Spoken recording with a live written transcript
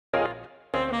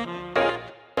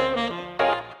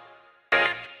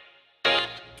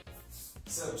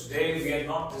So today we are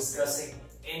not discussing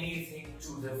anything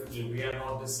too difficult. We are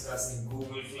not discussing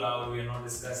Google Cloud, we are not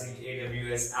discussing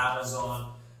AWS,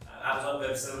 Amazon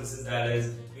Web Services, that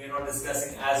is. We are not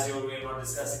discussing Azure, we are not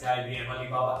discussing IBM,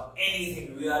 Alibaba,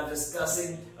 anything. We are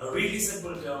discussing a really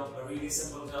simple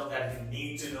term that you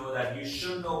need to know, that you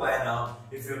should know by now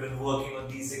if you've been working on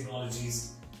these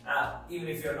technologies. Even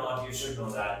if you're not, you should know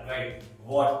that, right?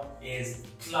 What is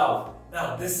cloud?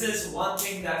 Now, this is one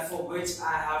thing that for which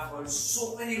I have heard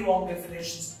so many wrong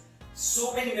definitions,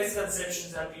 so many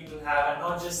misconceptions that people have, and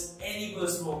not just any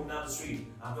person walking down the street.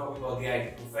 I'm talking about the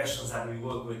IT professionals that we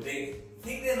work with. They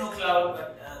think they know cloud,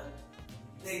 but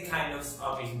they kind of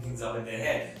are making things up in their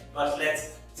head. But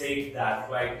let's take that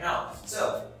right now.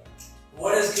 So,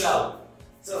 what is cloud?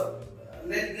 So,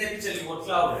 let me tell you what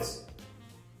cloud is.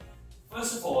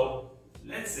 First of all,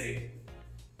 let's say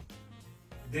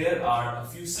there are a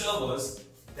few servers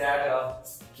that are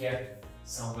kept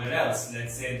somewhere else.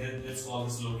 Let's say that let's call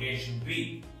this location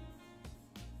B.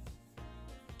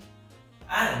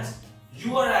 And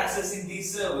you are accessing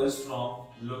these servers from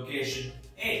location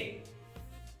A.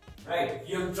 Right?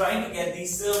 You're trying to get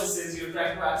these services, you're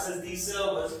trying to access these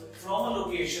servers from a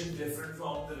location different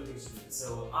from the location of the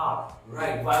server R.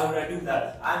 Right, why would I do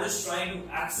that? I'm just trying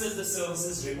to access the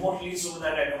services remotely so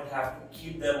that I don't have to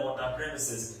keep them on our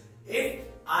premises. If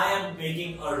I am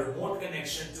making a remote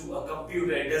connection to a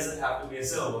computer, it doesn't have to be a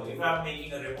server. If I'm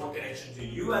making a remote connection to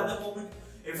you at the moment,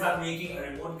 if I'm making a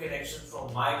remote connection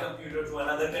from my computer to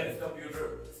another kind of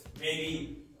computer,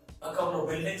 maybe a couple of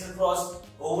buildings across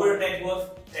over a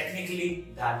network, technically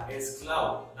that is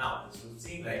cloud. Now, this will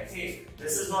seem like, hey,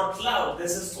 this is not cloud,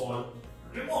 this is called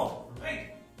remote,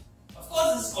 right? Of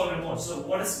course this is called remote. So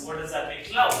what does that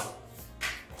make cloud?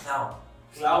 Now,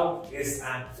 cloud is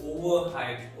an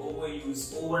overhyped,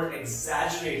 overused,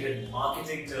 over-exaggerated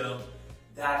marketing term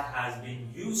that has been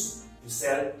used to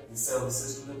sell the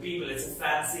services to the people. It's a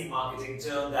fancy marketing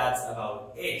term, that's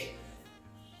about it.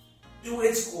 To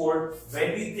its core,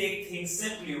 when we take things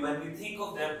simply, when we think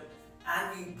of them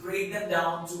and we break them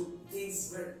down to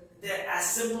things where they're as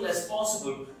simple as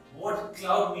possible, what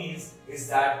cloud means is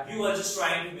that you are just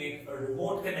trying to make a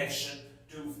remote connection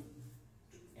to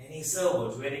any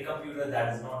server, to any computer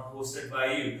that is not hosted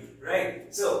by you,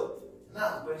 right? So,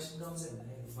 now the question comes in,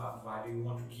 why do you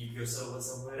want to keep your server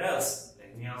somewhere else?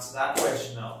 Let me answer that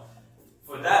question now.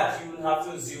 For that, you will have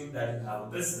to assume that you have a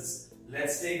business.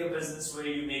 Let's take a business where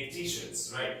you make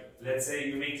t-shirts, right? Let's say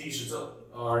you make t-shirts,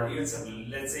 or even simpler,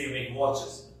 let's say you make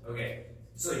watches, okay?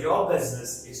 So your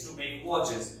business is to make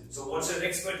watches. So what's your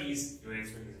expertise? Your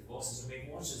expertise, of course, is to make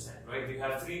watches then, right? You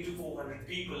have 300 to 400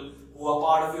 people who are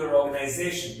part of your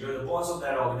organization. You're the boss of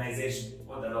that organization.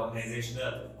 What that organization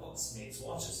does, of course, makes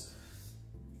watches.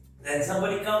 Then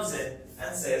somebody comes in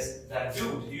and says that,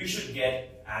 dude, you should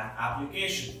get an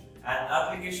application. An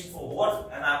application for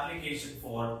what? An application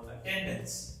for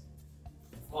attendance.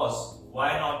 Of course,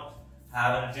 why not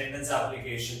have an attendance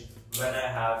application when I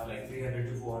have like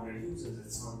 300 to 400 users?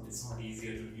 It's not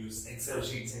easier to use Excel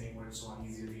sheets anymore. It's not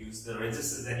easier to use the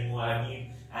registers anymore. I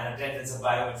need an attendance, a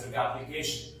biometric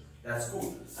application. That's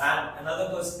cool. And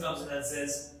another person comes in and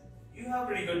says, you have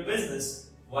pretty good business.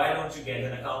 Why don't you get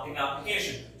an accounting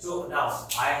application? So now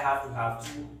I have to have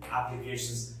two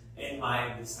applications in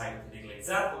this hypothetical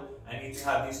example. I need to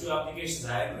have these two applications.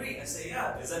 I agree. I say,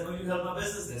 yeah, is that going to help my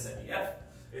business? They said, yeah.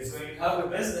 It's going to help your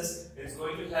business. It's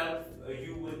going to help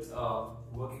you with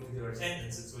working with your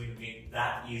attendance. It's going to make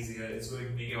that easier. It's going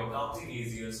to make your accounting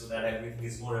easier so that everything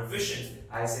is more efficient.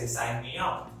 I say, sign me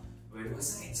up. Where do I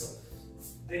sign? So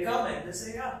they come in, they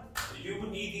say, yeah, you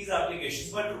would need these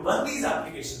applications. But to run these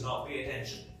applications, now pay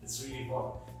attention. It's really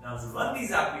important. Now to run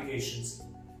these applications,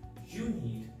 you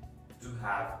need to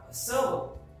have a server.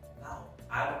 Now,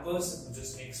 I'm a person who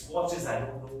just makes watches. I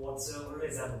don't know what server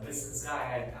is. I'm a business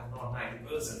guy. I'm not an IT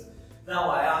person. Now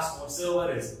I ask what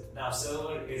server is. Now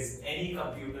server is any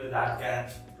computer that can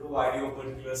provide you a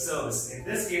particular service. In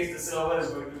this case, the server is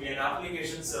going to be an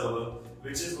application server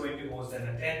which is going to host an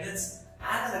attendance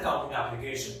and an accounting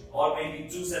application, or maybe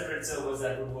two separate servers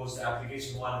that would host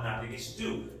application 1 and application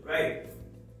 2, right?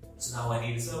 So now I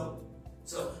need a server.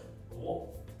 So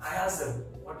I ask them,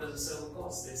 what does a server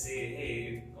cost? They say,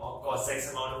 hey, it costs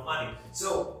X amount of money.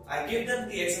 So I give them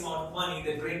the X amount of money,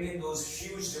 they bring in those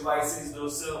huge devices,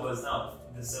 those servers. Now,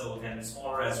 the server can be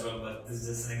smaller as well, but this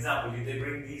is just an example. They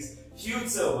bring these huge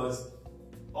servers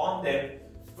on them.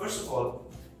 First of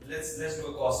all, let's do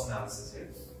a cost analysis here.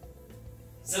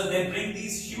 So they bring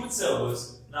these huge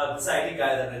servers. Now, this IT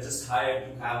guy that I just hired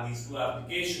to have these two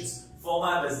applications for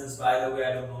my business, by the way,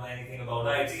 I don't know anything about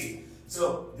IT.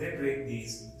 So they bring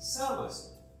these servers.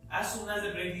 as soon as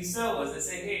they bring these servers, they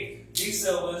say, hey, these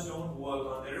servers don't work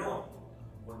on their own.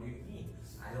 What do you mean?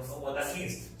 I don't know what that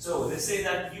means. So they say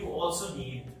that you also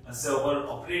need a server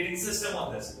operating system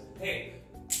on this. Hey,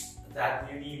 that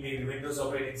you need maybe Windows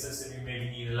operating system, you maybe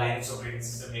need a Linux operating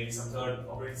system, maybe some third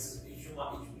operating system.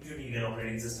 If you need an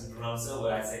operating system to run a server,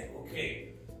 I say,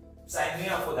 okay, sign me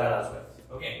up for that as well.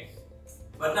 Okay.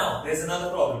 But now there's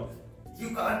another problem.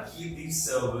 You can't keep these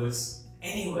servers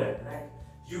anywhere, right?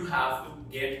 You have to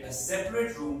get a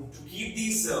separate room to keep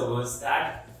these servers.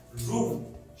 That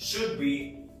room should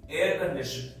be air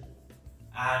conditioned,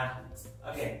 and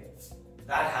again,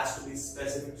 that has to be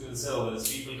specific to the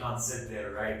servers. People can't sit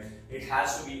there, right? It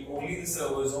has to be only the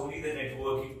servers, only the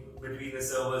networking between the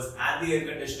servers and the air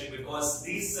conditioning, because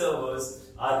these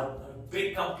servers are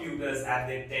big computers and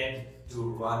they tend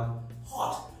to run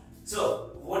hot.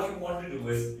 So what you want to do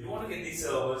is, you want to get these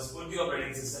servers, put the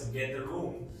operating system, get the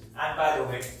room, and by the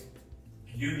way,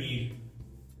 you need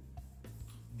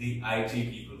the IT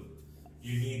people.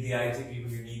 You need the IT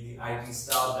people, you need the IT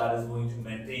staff that is going to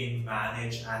maintain,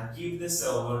 manage, and keep the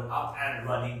server up and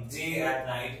running day and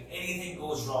night. Anything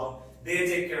goes wrong, they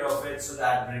take care of it, so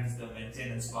that brings the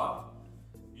maintenance part.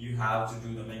 You have to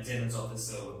do the maintenance of the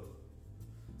server.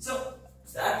 So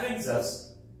that brings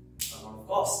us a lot of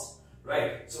cost,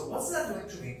 right? So what's that doing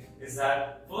to me is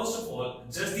that, first of all,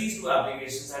 just these two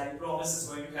applications that you promise is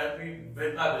going to help me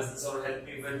with my business or help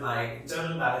me with my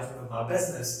internal management of my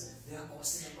business, they are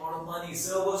costing a lot of money.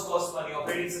 Servers cost money,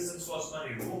 operating systems cost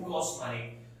money, room costs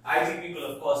money. IT people,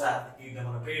 of course, I have to keep them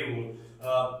on a payroll.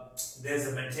 There's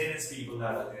the maintenance people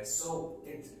that are there. So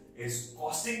it is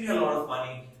costing me a lot of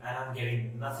money and I'm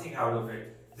getting nothing out of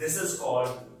it. This is called,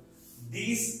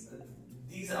 these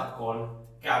are called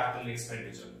capital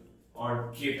expenditure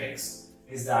or capex.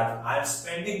 Is that I'm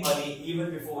spending money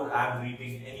even before I'm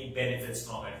reaping any benefits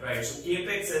from it, right? So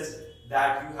capex is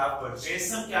that you have purchased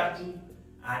some capital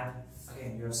and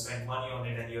again you have spent money on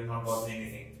it and you have not gotten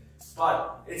anything.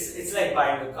 But it's like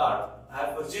buying a car. I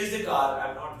have purchased a car,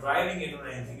 I'm not driving it or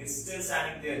anything, it's still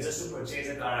standing there. Just to purchase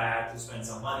a car I have to spend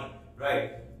some money,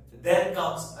 right? Then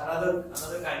comes another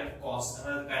kind of cost,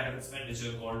 another kind of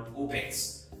expenditure called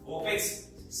OPEX. OPEX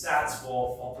stands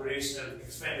for operational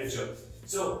expenditure.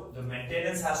 So the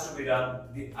maintenance has to be done,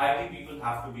 the IT people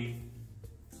have to be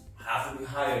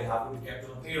hired, have to be kept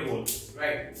on payroll,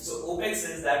 right? So OPEX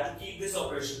is that to keep this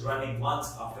operation running month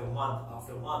after month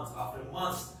after month after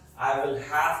month, I will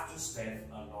have to spend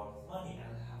a lot of money. I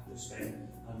will have to spend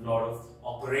a lot of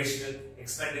operational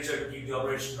expenditure to keep the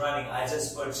operation running. I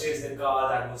just purchased a car,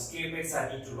 that was capex.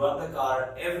 I need to run the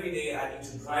car every day, I need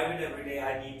to drive it every day,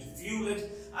 I need to fuel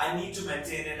it, I need to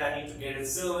maintain it, I need to get it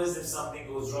serviced. If something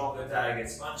goes wrong, the tire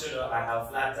gets punctured or I have a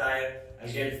flat tire, I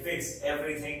get it fixed.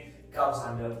 Everything comes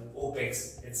under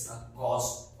OPEX. It's a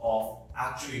cost of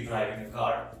actually driving a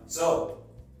car. So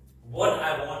what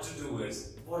I want to do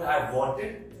is, what I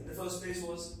wanted in the first place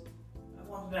was, I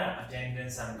wanted an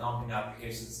attendance and accounting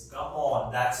applications. Come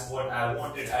on, that's what I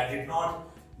wanted. I did not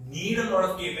need a lot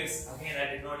of capex. Again,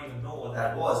 I did not even know what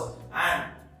that was. And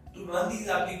to run these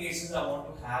applications, I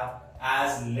want to have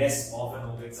as less of an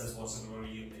OPEX as possible, or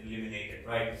eliminate it,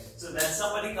 right? So then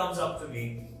somebody comes up to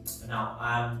me. Now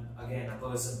I'm again a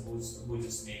person who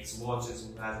just makes watches,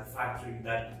 who has a factory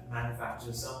that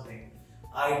manufactures something.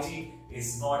 IT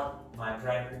is not my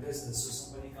primary business. So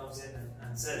somebody comes in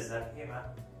and says that, hey man,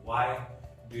 why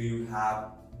do you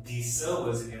have these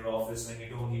servers in your office when you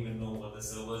don't even know what the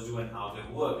servers do and how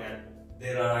they work, and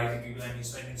there are IT people and you're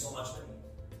spending so much money?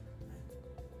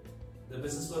 The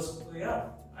business person will go, yeah,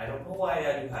 I don't know why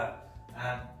you have.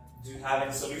 And do you have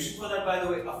any solution for that, by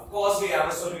the way? Of course we have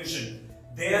a solution.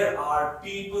 There are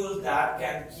people that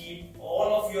can keep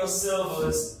all of your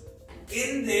servers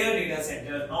in their data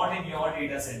center, not in your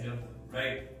data center,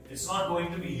 right? It's not going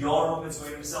to be your room, it's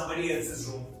going to be somebody else's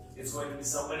room. It's going to be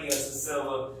somebody else's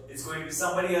server. It's going to be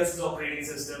somebody else's operating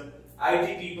system.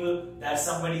 IT people that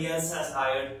somebody else has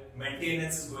hired.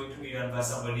 Maintenance is going to be done by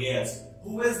somebody else.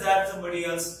 Who is that somebody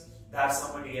else? That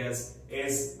somebody else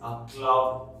is a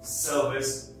cloud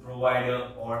service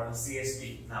provider or a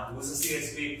CSP. Now, who's a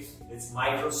CSP? It's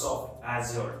Microsoft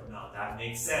Azure. Now, that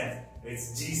makes sense.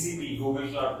 It's GCP, Google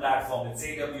Cloud Platform. It's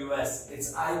AWS.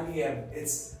 It's IBM.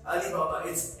 It's Alibaba.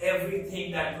 It's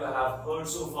everything that you have heard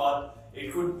so far.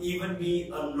 It could even be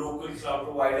a local cloud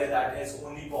provider that is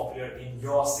only popular in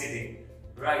your city,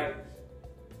 right?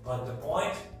 But the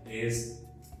point is,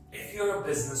 if you're a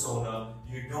business owner,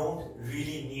 you don't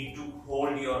really need to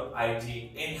hold your IT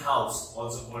in-house,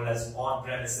 also called as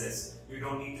on-premises. You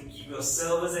don't need to keep your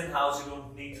servers in-house. You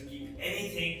don't need to keep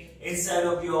anything inside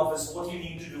of the office. What you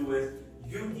need to do is,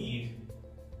 you need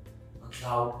a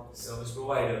cloud service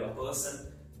provider, a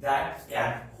person that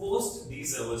can host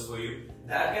these servers for you,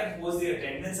 that can host the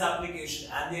attendance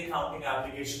application and the accounting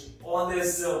application on their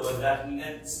server. That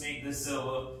let's make this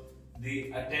server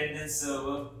the attendance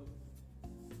server,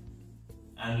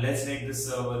 and let's make this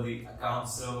server the account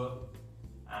server,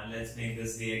 and let's make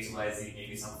this the XYZ,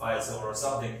 maybe some file server or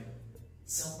something.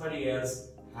 Somebody else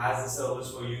has the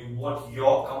service for you. What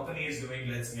your company is doing,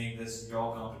 let's make this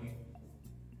your company.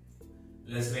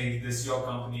 Let's make this your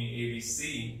company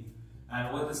ABC.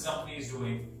 And what this company is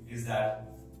doing is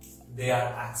that they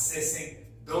are accessing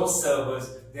those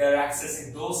servers, they are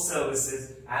accessing those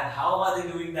services. And how are they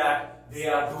doing that? They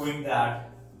are doing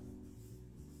that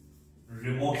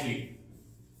remotely.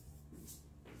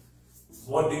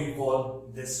 What do you call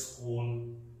this whole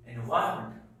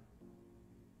environment?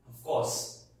 Of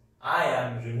course, I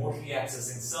am remotely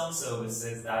accessing some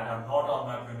services that are not on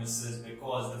my premises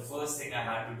because the first thing I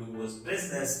had to do was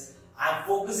business. I'm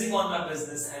focusing on my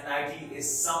business, and IT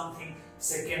is something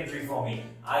secondary for me.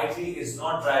 IT is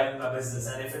not driving my business,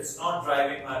 and if it's not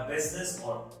driving my business,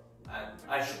 or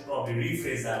I should probably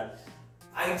rephrase that,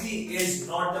 IT is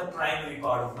not the primary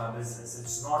part of my business.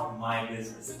 It's not my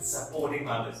business. It's supporting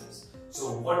my business.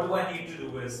 So what do I need to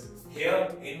do is,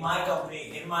 here in my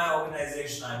company, in my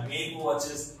organization, I make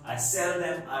watches, I sell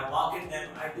them, I market them,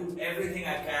 I do everything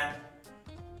I can.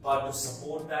 But to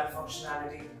support that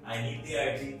functionality, I need the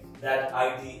IT. That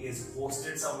IT is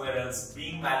hosted somewhere else,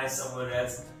 being managed somewhere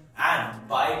else, and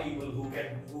by people who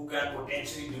can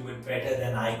potentially do it better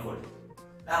than I could.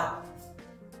 Now,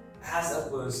 as a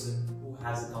person who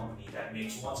has a company that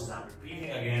makes watches, I'm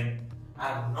repeating again,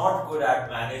 I'm not good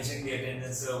at managing the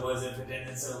attendance servers. If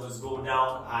attendance servers go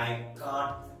down, I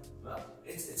can't.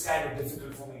 It's kind of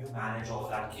difficult for me to manage all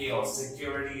that chaos.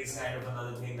 Security is kind of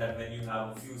another thing that when you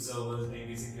have a few servers,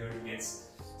 maybe security gets.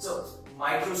 So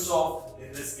Microsoft,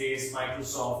 in this case,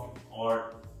 Microsoft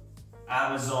or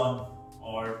Amazon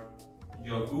or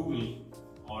your Google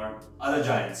or other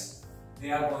giants,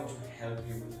 they are going to help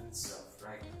you with that stuff,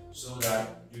 right? So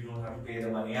that you don't have to pay the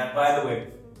money. And by the way,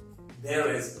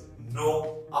 there is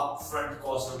no upfront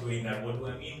cost of doing that. What do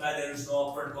I mean by there is no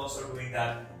upfront cost of doing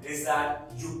that? Is that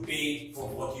you pay for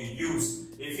what you use.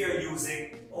 If you're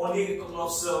using only a couple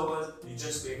of servers, you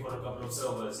just pay for a couple of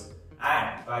servers.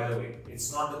 And by the way,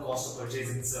 it's not the cost of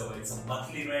purchasing the server, it's a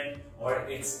monthly rent or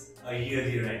it's a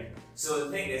yearly rent. So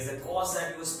the thing is, the cost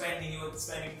that you're spending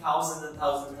thousands and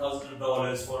thousands and thousands of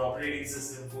dollars for operating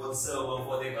system, for the server,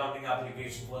 for the accounting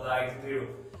application, for the IT payroll.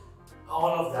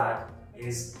 All of that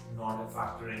is not a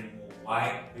factor anymore.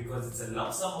 Why? Because it's a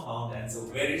lump sum amount and it's a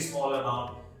very small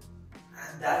amount,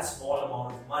 and that small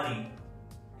amount of money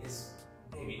is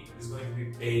going to be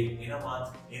paid in a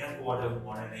month, in a quarter,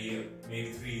 or in a year, maybe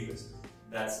 3 years.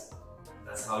 That's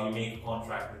how you make a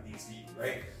contract with these people,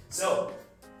 right? So,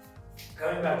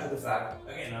 coming back to the fact,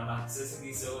 again, I'm accessing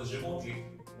these servers remotely.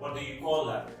 What do you call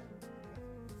that?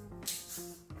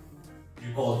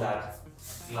 You call that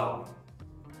cloud.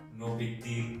 No big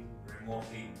deal.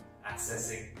 Remotely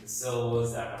accessing the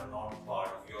servers that are not part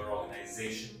of your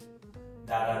organization,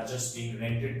 that are just being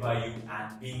rented by you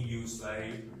and being used by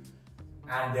you,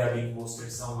 and they are being hosted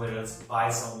somewhere else by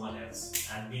someone else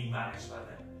and being managed by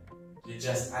them. You're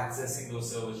just accessing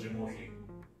those servers remotely.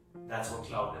 That's what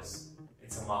cloud is.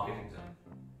 It's a marketing term.